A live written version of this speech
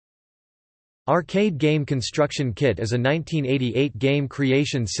Arcade Game Construction Kit is a 1988 game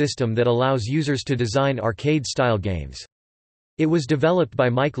creation system that allows users to design arcade-style games. It was developed by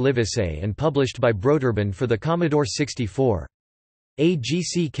Mike Livesey and published by Broderbund for the Commodore 64.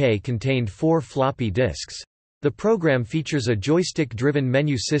 AGCK contained 4 floppy disks. The program features a joystick-driven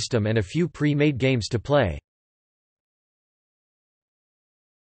menu system and a few pre-made games to play.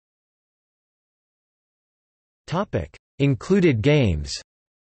 Included games: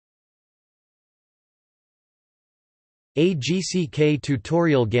 AGCK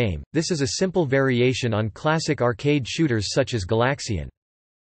tutorial game. This is a simple variation on classic arcade shooters such as Galaxian.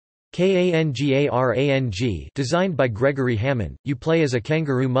 KANGARANG, designed by Gregory Hammond. You play as a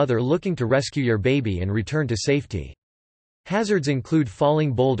kangaroo mother looking to rescue your baby and return to safety. Hazards include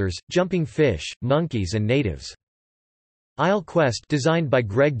falling boulders, jumping fish, monkeys and natives. Isle Quest, designed by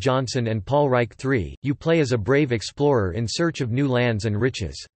Greg Johnson and Paul Reich III. You play as a brave explorer in search of new lands and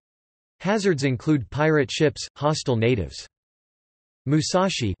riches. Hazards include pirate ships, hostile natives.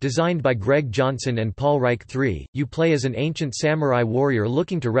 Musashi, designed by Greg Johnson and Paul Reich III. You play as an ancient samurai warrior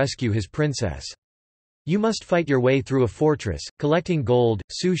looking to rescue his princess. You must fight your way through a fortress, collecting gold,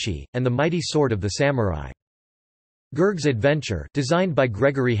 sushi, and the mighty sword of the samurai. Gurg's Adventure, designed by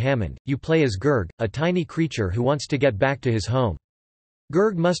Gregory Hammond. You play as Gurg, a tiny creature who wants to get back to his home.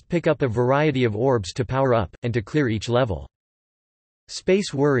 Gurg must pick up a variety of orbs to power up, and to clear each level.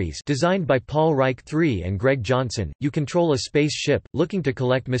 Space Worries, designed by Paul Reich III and Greg Johnson. You control a space ship, looking to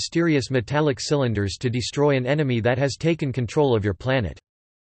collect mysterious metallic cylinders to destroy an enemy that has taken control of your planet.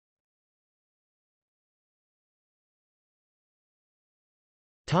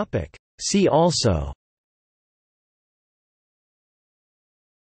 See also: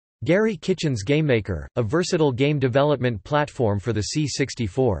 Gary Kitchen's GameMaker, a versatile game development platform for the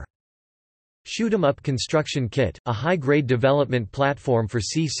C64. Shoot 'em Up Construction Kit, a high-grade development platform for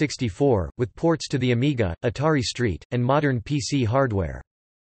C64, with ports to the Amiga, Atari ST, and modern PC hardware.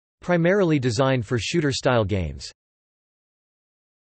 Primarily designed for shooter-style games.